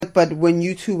But when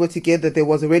you two were together, there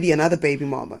was already another baby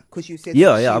mama. Because you said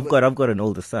Yeah, I've got an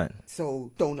older son.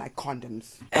 So don't like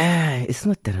condoms. It's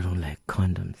not that I don't like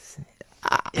condoms.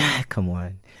 Come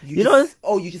on. You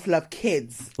just love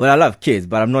kids. Well, I love kids,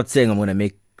 but I'm not saying I'm gonna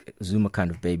make Zuma kind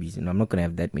of babies. I'm not gonna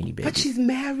have that many babies. But she's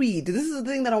married. This is the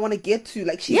thing that I want to get to.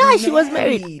 Like, she was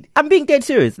married. I'm being dead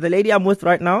serious. The lady I'm with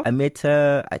right now, I met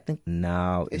her, I think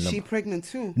now. Is she pregnant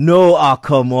too? No,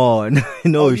 come on.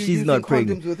 No, she's not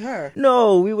pregnant. Condoms with her?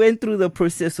 No, we went through the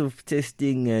process of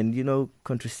testing and,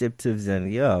 contraceptives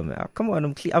and man, come on,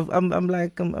 I'm clean.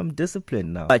 I'm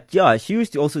disciplined now. But yeah, she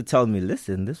used to also tell me,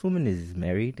 listen, this woman is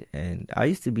married, and I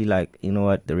used to be like, you know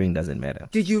what, the ring doesn't matter.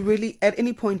 Did you really, at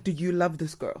any point, did you love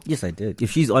this girl? Yes, I did.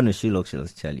 If she's honest, she'll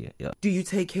tell you. Yeah. Do you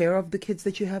take care of the kids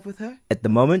that you have with her? At the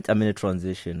moment, I'm in a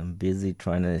transition. I'm busy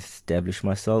trying to establish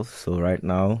myself. So right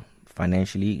now,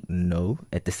 financially, no.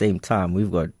 At the same time,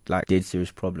 we've got dead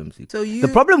serious problems. The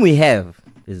problem we have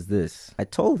is this. I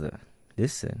told her,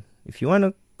 listen, if you want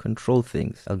to control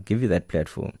things, I'll give you that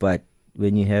platform. But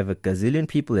when you have a gazillion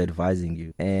people advising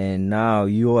you, and now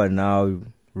you are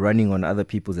running on other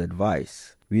people's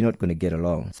advice, we're not going to get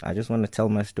along. So I just want to tell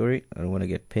my story. I don't want to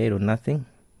get paid or nothing.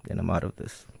 Then I'm out of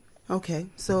this. Okay,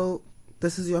 so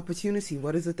this is your opportunity.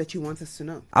 What is it that you want us to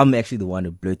know? I'm actually the one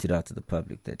who blurted out to the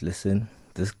public that, listen,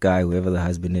 this guy, whoever the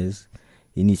husband is,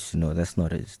 he needs to know that's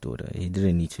not his daughter. He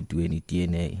didn't need to do any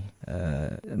DNA.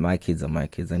 My kids are my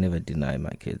kids. I never deny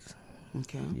my kids.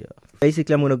 Okay. Yeah.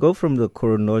 Basically, I'm going to go from the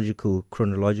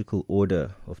chronological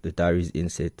order of the diary's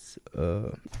insets.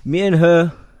 Me and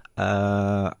her,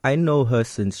 I know her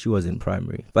since she was in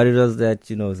primary, but it was that,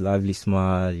 his lively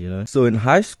smile, So in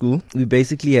high school, we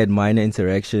basically had minor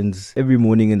interactions. Every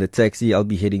morning in the taxi, I'll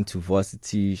be heading to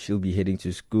varsity, she'll be heading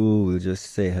to school, we'll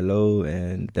just say hello,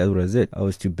 and that was it. I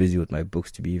was too busy with my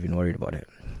books to be even worried about it.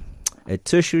 At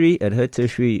her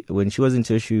tertiary, when she was in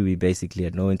tertiary, we basically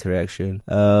had no interaction.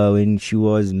 When she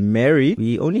was married,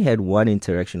 we only had one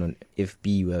interaction on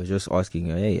FB where I was just asking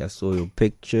her, hey, I saw your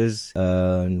pictures,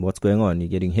 what's going on?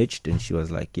 You're getting hitched? And she was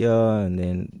like, yeah, and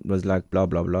then it was like blah,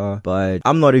 blah, blah. But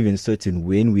I'm not even certain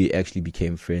when we actually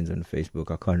became friends on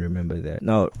Facebook. I can't remember that.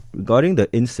 Now, regarding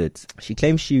the inserts, she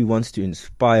claims she wants to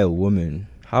inspire women.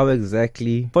 How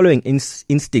exactly? Following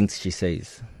instincts, she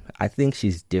says. I think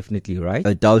she's definitely right.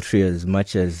 Adultery, as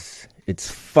much as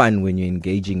it's fun when you're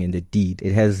engaging in the deed,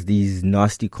 it has these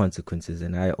nasty consequences.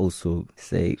 And I also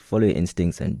say follow your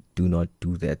instincts and do not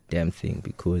do that damn thing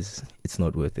because it's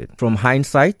not worth it. From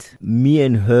hindsight, me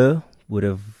and her would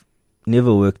have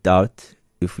never worked out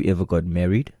if we ever got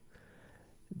married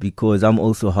because I'm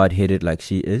also hard-headed like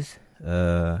she is.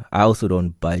 I also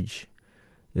don't budge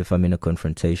if I'm in a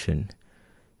confrontation.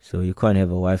 So you can't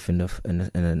have a wife and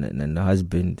a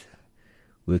husband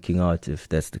working out if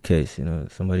that's the case.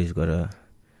 Somebody's got to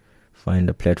find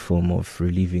a platform of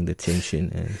relieving the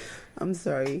tension and I'm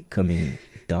sorry, coming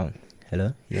down.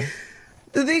 Hello? Yeah?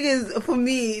 The thing is, for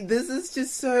me, this is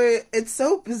just it's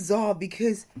so bizarre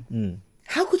because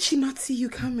how could she not see you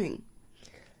coming?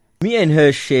 Me and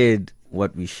her shared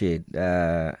what we shared.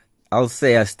 I'll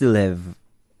say I still have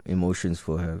emotions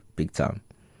for her big time.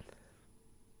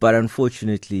 But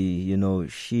unfortunately,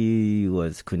 she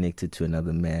was connected to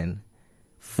another man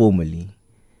formally.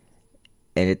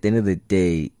 And at the end of the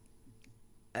day,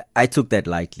 I took that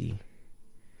lightly.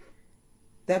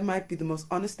 That might be the most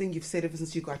honest thing you've said ever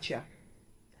since you got here.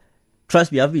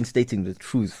 Trust me, I've been stating the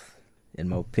truth. And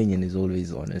my opinion is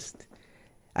always honest.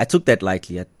 I took that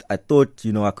lightly. I thought,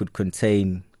 I could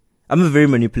contain... I'm a very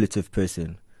manipulative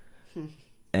person.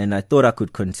 And I thought I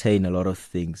could contain a lot of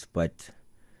things, but...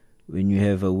 when you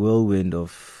have a whirlwind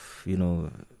of,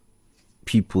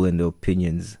 people and their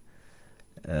opinions,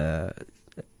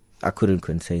 I couldn't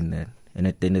contain that. And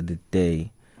at the end of the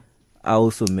day, I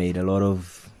also made a lot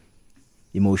of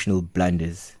emotional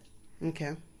blunders.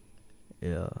 Okay.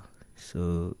 Yeah.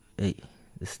 So, hey,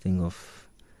 this thing of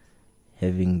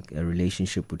having a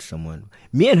relationship with someone.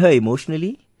 Me and her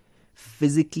emotionally,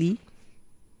 physically,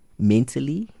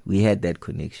 mentally, we had that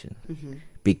connection. Mm-hmm.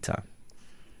 Big time.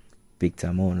 Big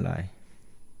time, I won't lie.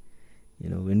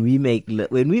 When we made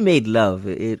love,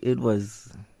 it was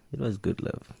good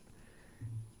love.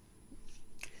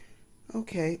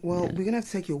 Okay, well, we're gonna have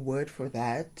to take your word for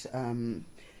that,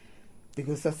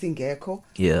 because that's in Gecko.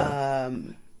 Yeah.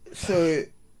 So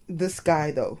this guy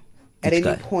though, at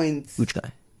any point, which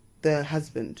guy? The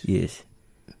husband. Yes.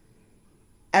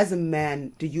 As a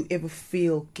man, do you ever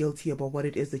feel guilty about what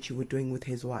it is that you were doing with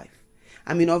his wife?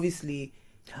 I mean, obviously.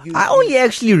 I only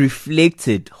actually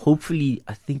reflected, hopefully,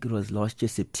 I think it was last year,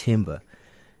 September,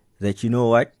 that, you know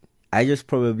what, I just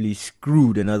probably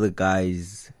screwed another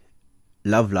guy's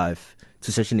love life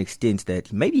to such an extent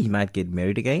that maybe he might get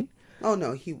married again. Oh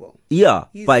no, he will. Yeah,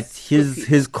 He's but good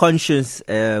his conscience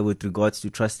with regards to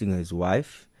trusting his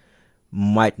wife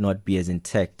might not be as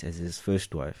intact as his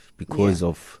first wife because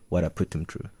of what I put him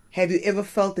through. Have you ever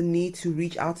felt the need to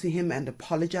reach out to him and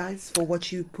apologize for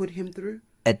what you put him through?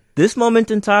 At this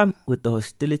moment in time, with the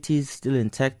hostilities still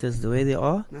intact as the way they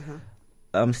are,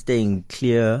 I'm staying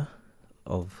clear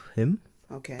of him.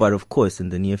 Okay. But of course, in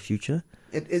the near future,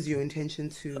 it is your intention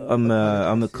to. I'm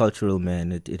a to cultural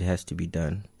man. It has to be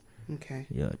done. Okay.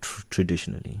 Yeah,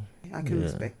 traditionally. I can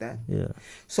respect that. Yeah.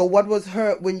 So, what was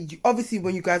her when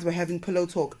you guys were having pillow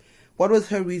talk? What was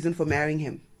her reason for marrying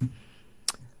him?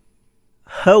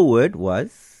 Her word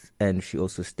was, and she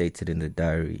also stated in the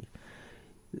diary,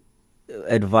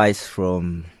 advice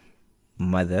from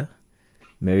mother: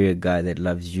 marry a guy that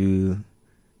loves you,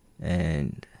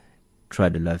 and try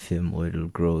to love him, or it'll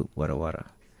grow wara wara.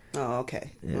 Oh,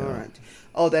 okay. Yeah. All right.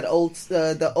 Oh, that old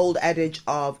the old adage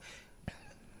of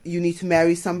you need to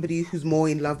marry somebody who's more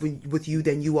in love with you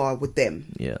than you are with them.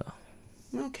 Yeah.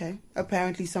 Okay.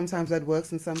 Apparently, sometimes that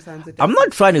works and sometimes it doesn't. I'm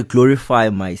not trying to glorify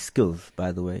my skills,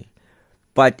 by the way,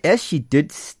 but as she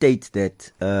did state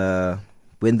that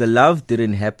when the love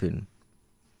didn't happen,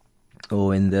 or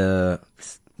when the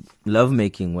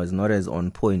lovemaking was not as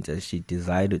on point as she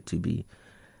desired it to be,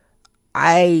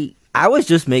 I was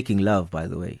just making love, by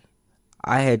the way.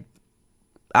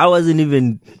 I wasn't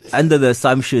even under the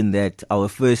assumption that our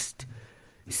first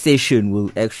session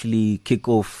will actually kick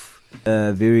off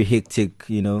very hectic,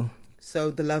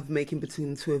 So the love making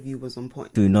between the two of you was on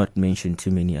point. Do not mention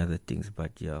too many other things,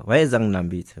 but yeah. Why is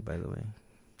Nambita, by the way?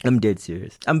 I'm dead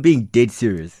serious. I'm being dead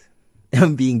serious.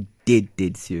 I'm being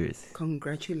dead serious.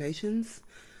 Congratulations.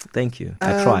 Thank you.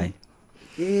 I try.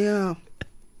 Yeah.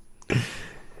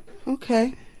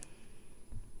 Okay.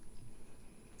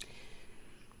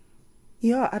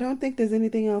 Yeah, I don't think there's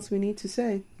anything else we need to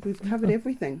say. We've covered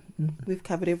everything. We've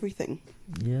covered everything.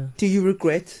 Yeah. Do you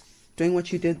regret doing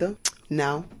what you did though?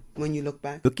 Now, when you look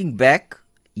back? Looking back,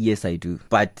 yes, I do.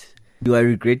 But do I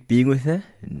regret being with her?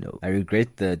 No. I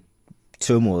regret the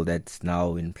turmoil that's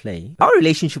now in play. Our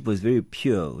relationship was very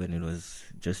pure when it was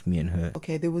just me and her.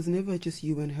 Okay, there was never just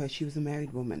you and her. She was a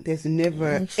married woman. There's never,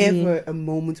 Actually, ever a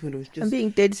moment when it was just... I'm being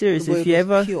dead serious. where If it you was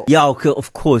ever... pure. Yeah, okay,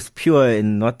 of course, pure,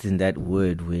 and not in that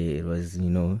word where it was,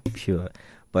 pure.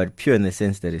 But pure in the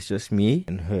sense that it's just me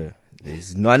and her.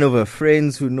 There's none of her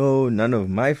friends who know, none of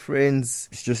my friends.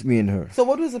 It's just me and her. So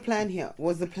what was the plan here?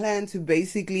 Was the plan to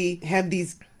basically have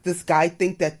this guy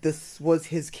think that this was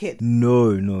his kid?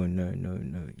 No.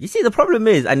 You see, the problem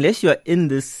is, unless you're in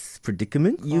this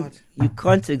predicament, you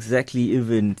can't exactly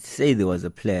even say there was a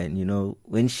plan,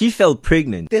 When she fell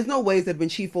pregnant... There's no ways that when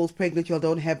she falls pregnant, y'all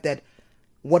don't have that,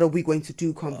 what are we going to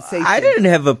do conversation. I didn't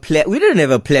have a plan. We didn't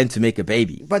have a plan to make a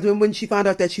baby. But when she found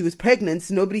out that she was pregnant,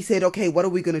 nobody said, okay, what are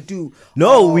we going to do?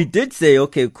 No, we did say,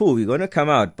 okay, cool, we're going to come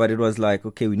out. But it was like,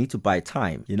 okay, we need to buy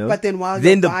time, But then while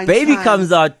then you're the buying baby time,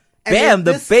 comes out, bam,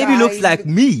 the baby looks like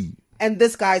me. And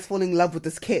this guy's falling in love with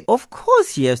this kid. Of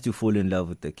course he has to fall in love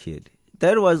with the kid.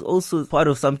 That was also part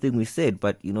of something we said,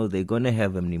 but they're going to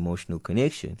have an emotional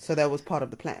connection. So that was part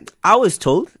of the plan. I was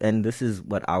told, and this is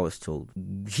what I was told,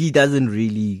 he doesn't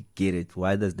really get it.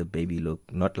 Why does the baby look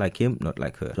not like him, not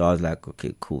like her? So I was like,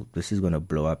 okay, cool. This is going to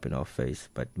blow up in our face,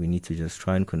 but we need to just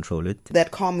try and control it.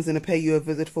 That Karma's going to pay you a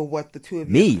visit for what the two of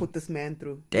you Me? put this man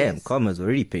through. Damn, Yes. Karma's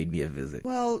already paid me a visit.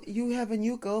 Well, you have a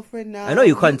new girlfriend now. I know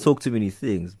you can't talk too many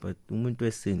things, but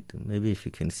maybe if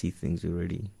you can see things you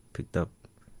already picked up.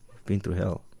 I've been through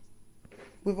hell.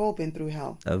 We've all been through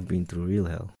hell. I've been through real hell.